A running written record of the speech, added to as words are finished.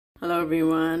Hello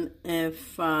everyone.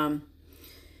 If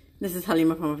This is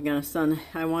Halima from Afghanistan.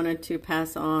 I wanted to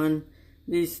pass on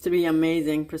these 3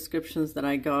 amazing prescriptions that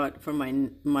I got for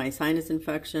my sinus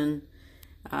infection,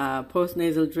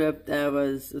 post-nasal drip that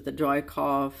was the dry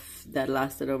cough that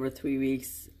lasted over 3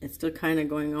 weeks. It's still kind of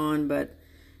going on, but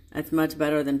it's much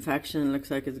better. The infection it looks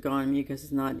like it's gone. Mucus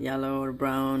is not yellow or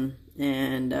brown,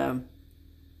 and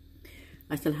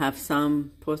I still have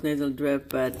some post-nasal drip,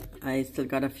 but I still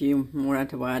got a few more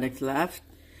antibiotics left.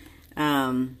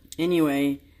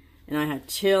 Anyway, and I had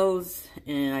chills,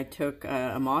 and I took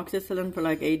amoxicillin for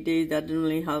like 8 days. That didn't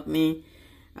really help me.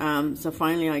 So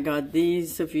finally I got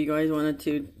these. So if you guys wanted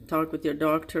to talk with your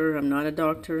doctor, I'm not a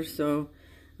doctor, so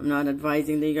I'm not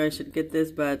advising that you guys should get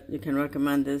this, but you can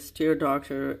recommend this to your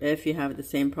doctor if you have the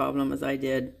same problem as I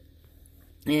did,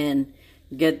 and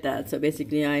get that. So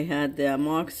basically I had the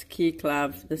Amox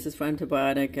Keyclav. This is for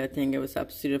antibiotic. I think it was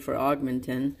substituted for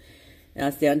Augmentin.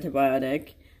 That's the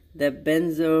antibiotic. The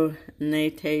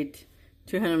benzonatate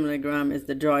 200 milligram is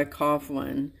the dry cough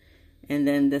one, and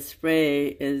then the spray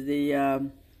is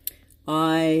the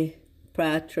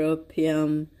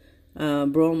ipratropium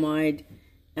bromide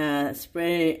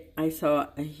spray. I saw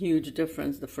a huge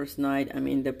difference the first night. I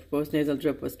mean, the post-nasal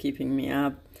drip was keeping me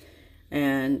up,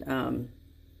 and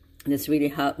this really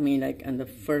helped me. Like on the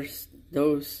first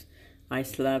dose, I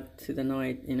slept through the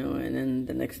night, and then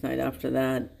the next night after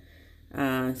that.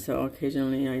 So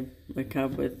occasionally I wake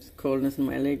up with coldness in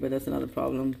my leg, but that's another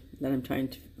problem that I'm trying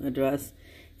to address.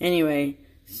 Anyway,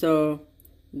 so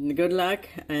good luck.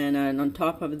 And on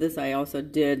top of this, I also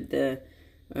did the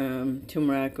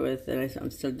turmeric with,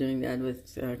 I'm still doing that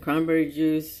with cranberry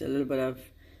juice, a little bit of,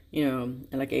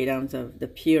 like 8 ounces of the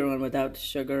pure one without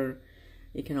sugar.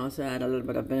 You can also add a little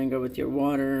bit of vinegar with your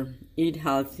water. Eat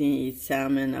healthy, eat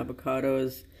salmon,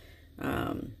 avocados,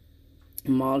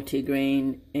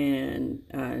 multigrain,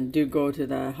 and do go to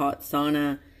the hot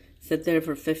sauna. Sit there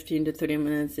for 15 to 30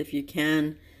 minutes if you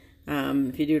can.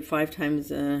 If you do it 5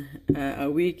 times a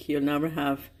week, you'll never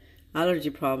have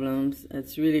allergy problems.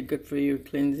 It's really good for you,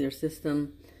 cleans your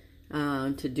system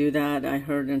to do that. I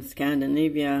heard in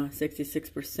Scandinavia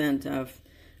 66% of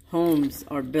homes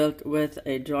are built with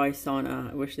a dry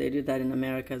sauna. I wish they did that in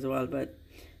America as well, but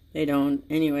they don't.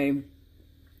 Anyway,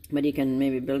 but you can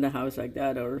maybe build a house like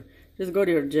that, or just go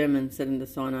to your gym and sit in the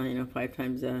sauna, 5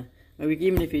 times a week.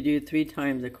 Even if you do 3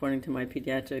 times, according to my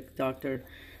pediatric doctor,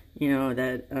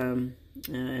 that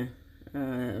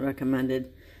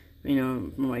recommended,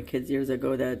 for my kids years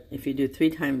ago, that if you do 3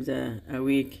 times a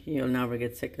week, you'll never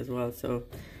get sick as well. So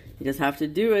you just have to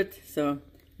do it. So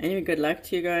anyway, good luck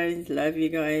to you guys. Love you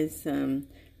guys. Got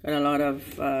a lot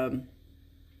of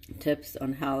tips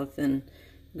on health and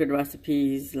good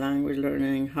recipes, language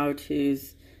learning,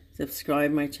 how-tos.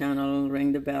 Subscribe my channel,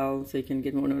 ring the bell so you can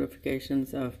get more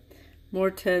notifications of more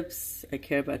tips. I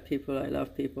care about people, I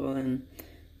love people, and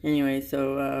anyway,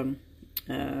 so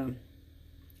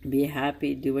be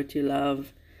happy, do what you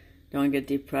love, don't get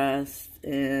depressed,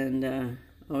 and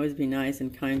always be nice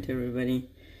and kind to everybody.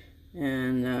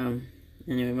 And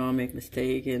anyway, we all make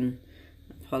mistakes, and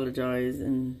apologize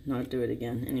and not do it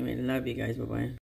again. Anyway, love you guys. Bye-bye.